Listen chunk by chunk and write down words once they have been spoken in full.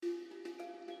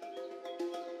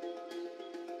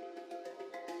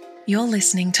You're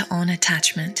listening to On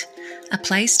Attachment, a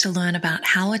place to learn about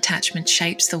how attachment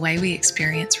shapes the way we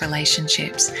experience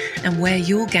relationships and where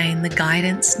you'll gain the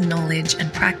guidance, knowledge,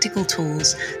 and practical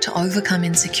tools to overcome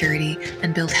insecurity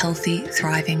and build healthy,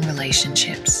 thriving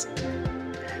relationships.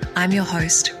 I'm your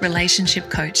host, relationship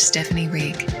coach Stephanie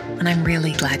Rigg, and I'm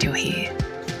really glad you're here.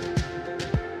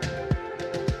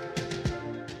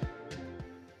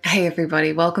 Hey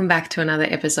everybody, welcome back to another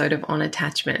episode of On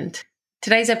Attachment.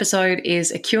 Today's episode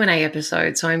is a Q&A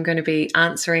episode, so I'm going to be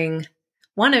answering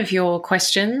one of your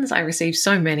questions. I received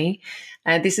so many.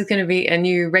 This is going to be a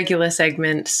new regular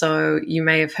segment, so you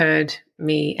may have heard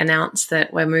me announce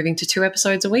that we're moving to 2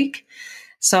 episodes a week.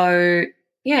 So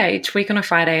each week on a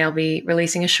Friday, I'll be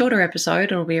releasing a shorter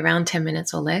episode. It'll be around 10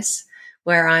 minutes or less,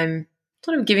 where I'm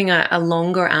sort of giving a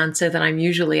longer answer than I'm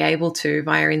usually able to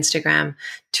via Instagram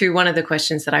to one of the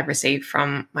questions that I've received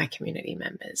from my community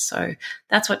members. So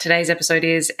that's what today's episode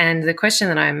is. And the question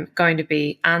that I'm going to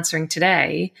be answering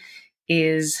today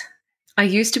is, I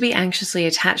used to be anxiously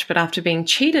attached, but after being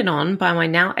cheated on by my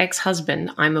now ex-husband,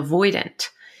 I'm avoidant.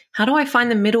 How do I find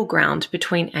the middle ground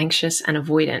between anxious and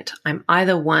avoidant? I'm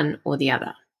either one or the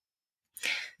other.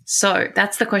 So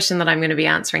that's the question that I'm going to be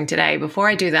answering today. Before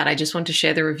I do that, I just want to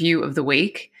share the review of the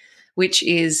week, which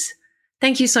is,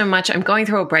 thank you so much. I'm going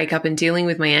through a breakup and dealing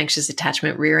with my anxious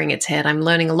attachment rearing its head. I'm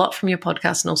learning a lot from your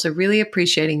podcast and also really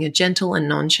appreciating your gentle and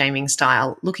non-shaming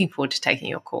style. Looking forward to taking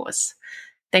your course.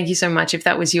 Thank you so much. If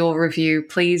that was your review,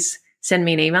 please send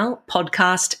me an email,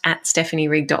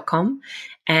 podcast@stephanierig.com,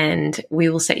 and we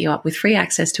will set you up with free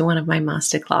access to one of my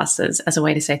masterclasses as a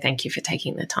way to say thank you for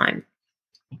taking the time.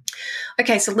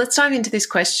 Okay, so let's dive into this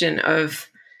question of,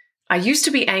 I used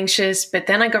to be anxious, but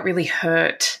then I got really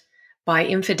hurt by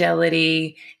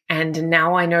infidelity, and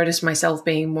now I notice myself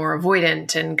being more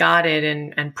avoidant and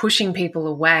guarded and pushing people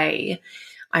away.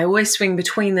 I always swing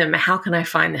between them. How can I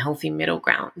find the healthy middle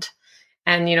ground?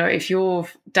 And, if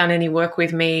you've done any work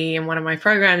with me in one of my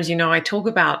programs, I talk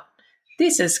about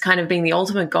this as kind of being the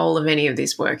ultimate goal of any of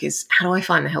this work is, how do I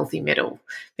find the healthy middle?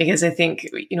 Because I think,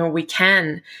 we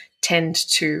can tend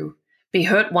to be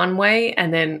hurt one way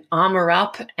and then armor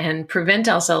up and prevent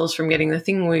ourselves from getting the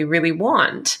thing we really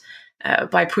want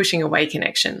by pushing away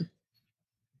connection.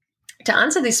 To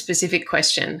answer this specific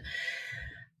question,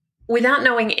 without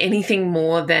knowing anything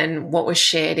more than what was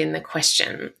shared in the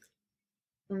question,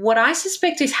 what I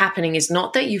suspect is happening is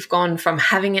not that you've gone from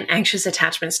having an anxious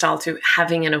attachment style to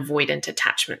having an avoidant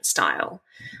attachment style.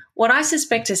 What I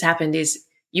suspect has happened is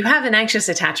you have an anxious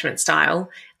attachment style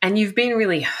and you've been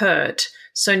really hurt.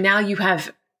 So now you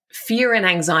have fear and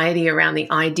anxiety around the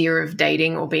idea of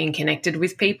dating or being connected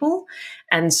with people.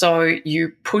 And so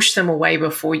you push them away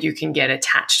before you can get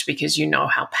attached because you know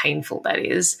how painful that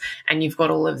is. And you've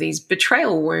got all of these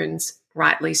betrayal wounds,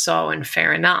 rightly so, and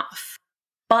fair enough.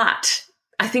 But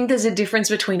I think there's a difference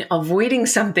between avoiding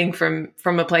something from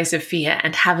a place of fear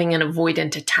and having an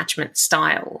avoidant attachment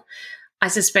style. I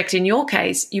suspect in your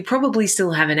case, you probably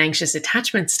still have an anxious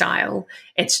attachment style.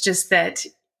 It's just that,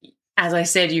 as I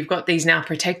said, you've got these now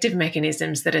protective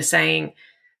mechanisms that are saying,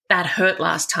 that hurt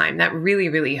last time, that really,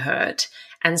 really hurt.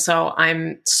 And so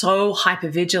I'm so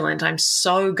hypervigilant, I'm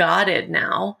so guarded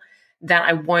now that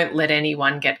I won't let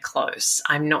anyone get close.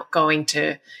 I'm not going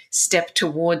to step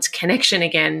towards connection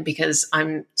again because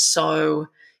I'm so,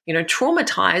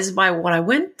 traumatized by what I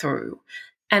went through.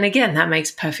 And again, that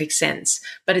makes perfect sense,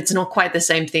 but it's not quite the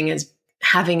same thing as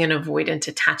having an avoidant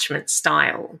attachment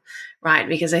style, right?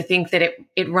 Because I think that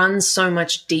it runs so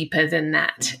much deeper than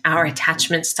that. Our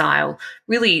attachment style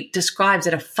really describes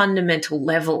at a fundamental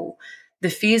level the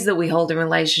fears that we hold in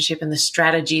relationship and the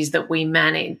strategies that we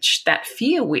manage that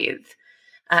fear with.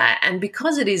 And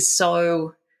because it is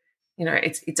so,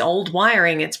 it's old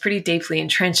wiring, it's pretty deeply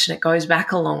entrenched and it goes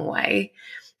back a long way,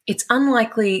 it's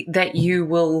unlikely that you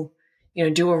will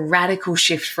do a radical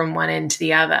shift from one end to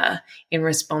the other in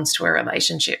response to a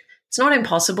relationship. It's not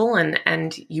impossible,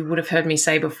 and you would have heard me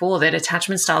say before that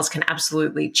attachment styles can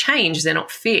absolutely change. They're not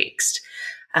fixed.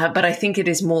 But I think it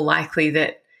is more likely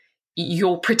that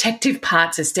your protective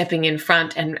parts are stepping in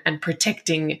front and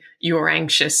protecting your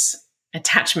anxious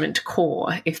attachment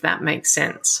core, if that makes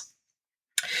sense.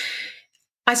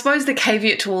 I suppose the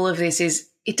caveat to all of this is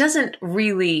it doesn't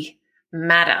really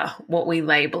matter what we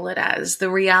label it as. The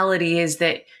reality is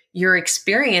that you're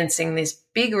experiencing this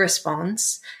big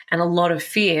response and a lot of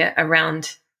fear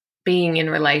around being in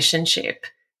relationship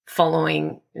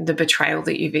following the betrayal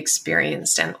that you've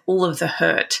experienced and all of the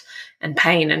hurt and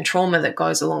pain and trauma that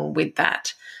goes along with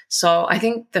that. So I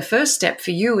think the first step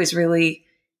for you is really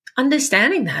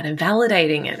understanding that and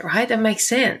validating it, right? That makes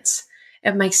sense.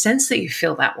 It makes sense that you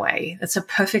feel that way. That's a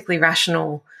perfectly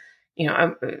rational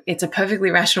it's a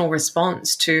perfectly rational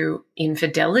response to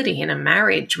infidelity in a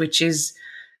marriage, which is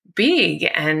big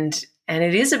and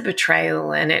it is a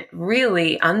betrayal, and it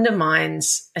really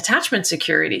undermines attachment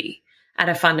security at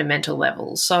a fundamental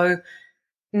level. So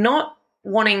not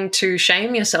wanting to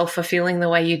shame yourself for feeling the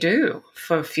way you do,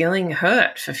 for feeling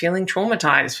hurt, for feeling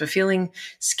traumatized, for feeling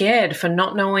scared, for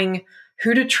not knowing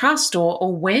who to trust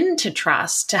or when to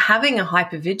trust, to having a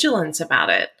hypervigilance about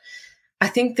it. I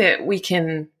think that we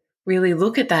can really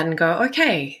look at that and go,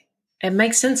 okay, it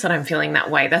makes sense that I'm feeling that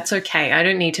way. That's okay. I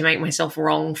don't need to make myself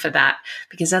wrong for that,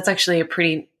 because that's actually a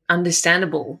pretty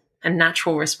understandable and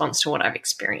natural response to what I've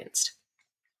experienced.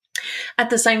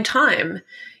 At the same time,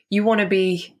 you want to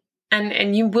be,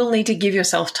 and you will need to give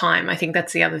yourself time. I think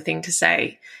that's the other thing to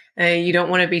say. You don't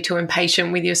want to be too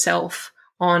impatient with yourself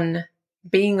on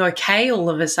being okay all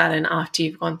of a sudden after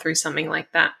you've gone through something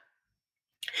like that.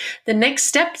 The next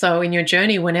step, though, in your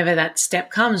journey, whenever that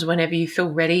step comes, whenever you feel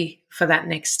ready for that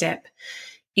next step,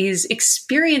 is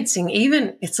experiencing,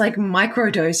 even it's like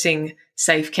microdosing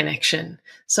safe connection.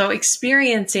 So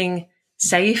experiencing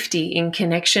safety in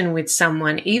connection with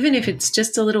someone, even if it's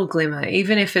just a little glimmer,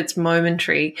 even if it's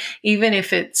momentary, even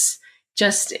if it's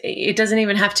just, it doesn't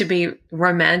even have to be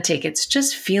romantic. It's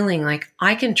just feeling like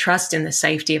I can trust in the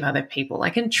safety of other people.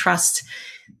 I can trust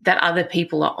that other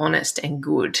people are honest and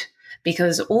good,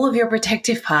 because all of your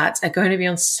protective parts are going to be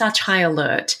on such high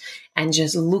alert and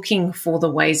just looking for the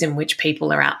ways in which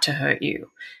people are out to hurt you.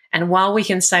 And while we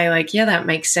can say like, yeah, that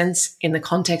makes sense in the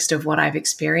context of what I've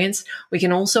experienced, we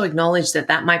can also acknowledge that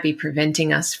that might be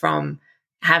preventing us from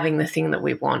having the thing that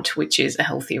we want, which is a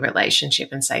healthy relationship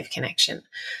and safe connection.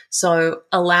 So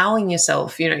allowing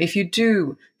yourself, if you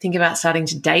do think about starting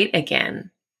to date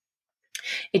again,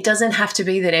 it doesn't have to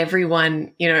be that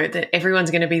everyone, that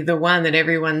everyone's going to be the one, that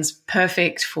everyone's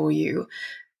perfect for you.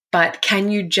 But can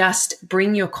you just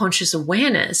bring your conscious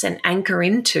awareness and anchor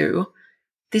into,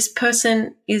 this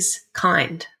person is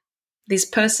kind. This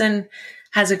person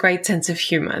has a great sense of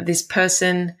humor. This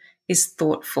person is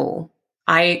thoughtful.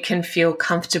 I can feel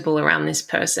comfortable around this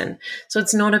person. So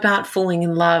it's not about falling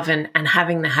in love and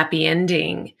having the happy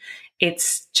ending.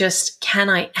 It's just, can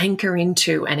I anchor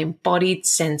into an embodied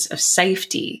sense of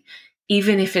safety,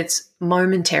 even if it's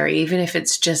momentary, even if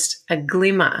it's just a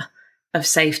glimmer of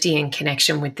safety and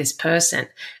connection with this person.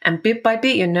 And bit by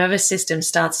bit, your nervous system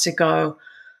starts to go,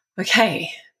 okay,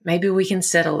 maybe we can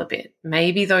settle a bit.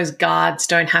 Maybe those guards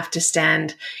don't have to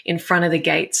stand in front of the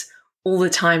gates all the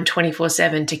time,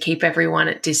 24/7, to keep everyone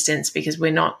at distance, because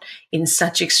we're not in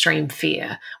such extreme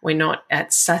fear. We're not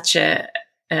at such a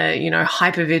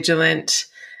hypervigilant,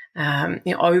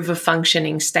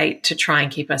 over-functioning state to try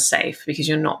and keep us safe, because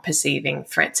you're not perceiving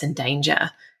threats and danger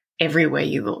everywhere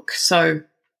you look. So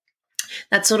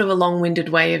that's sort of a long-winded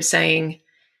way of saying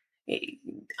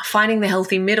finding the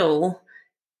healthy middle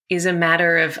is a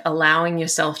matter of allowing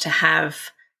yourself to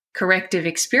have corrective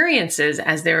experiences,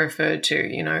 as they're referred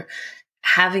to,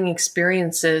 having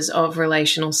experiences of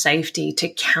relational safety to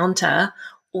counter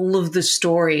all of the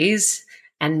stories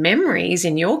and memories,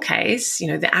 in your case,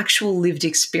 the actual lived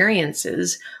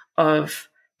experiences of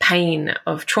pain,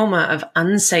 of trauma, of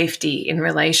unsafety in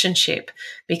relationship,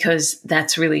 because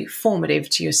that's really formative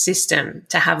to your system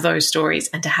to have those stories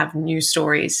and to have new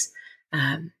stories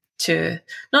to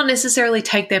not necessarily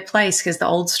take their place, because the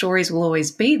old stories will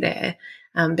always be there,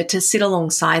 but to sit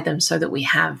alongside them so that we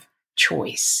have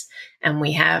choice and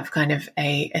we have kind of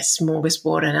a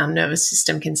smorgasbord, and our nervous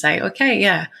system can say, okay,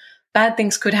 yeah, bad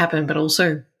things could happen, but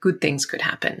also good things could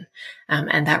happen.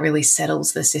 And that really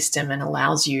settles the system and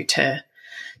allows you to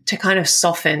kind of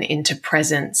soften into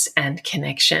presence and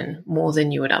connection more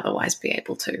than you would otherwise be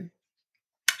able to.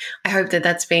 I hope that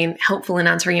that's been helpful in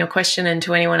answering your question, and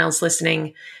to anyone else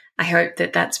listening, I hope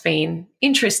that that's been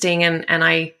interesting. And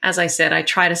I, as I said, I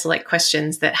try to select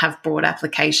questions that have broad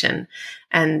application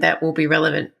and that will be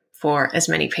relevant for as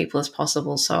many people as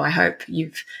possible. So I hope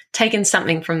you've taken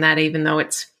something from that, even though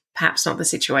it's perhaps not the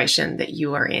situation that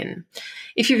you are in.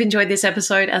 If you've enjoyed this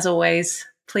episode, as always,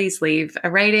 please leave a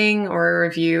rating or a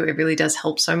review. It really does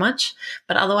help so much.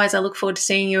 But otherwise, I look forward to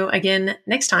seeing you again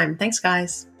next time. Thanks,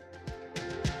 guys.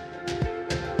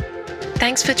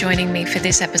 Thanks for joining me for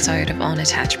this episode of On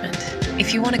Attachment.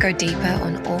 If you want to go deeper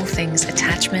on all things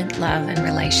attachment, love, and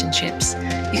relationships,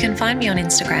 you can find me on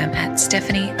Instagram at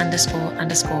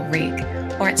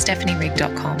Stephanie__Rig or at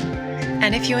stephanierig.com.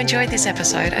 And if you enjoyed this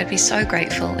episode, I'd be so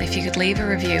grateful if you could leave a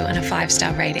review and a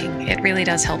 5-star rating. It really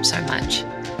does help so much.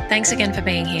 Thanks again for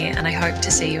being here, and I hope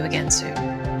to see you again soon.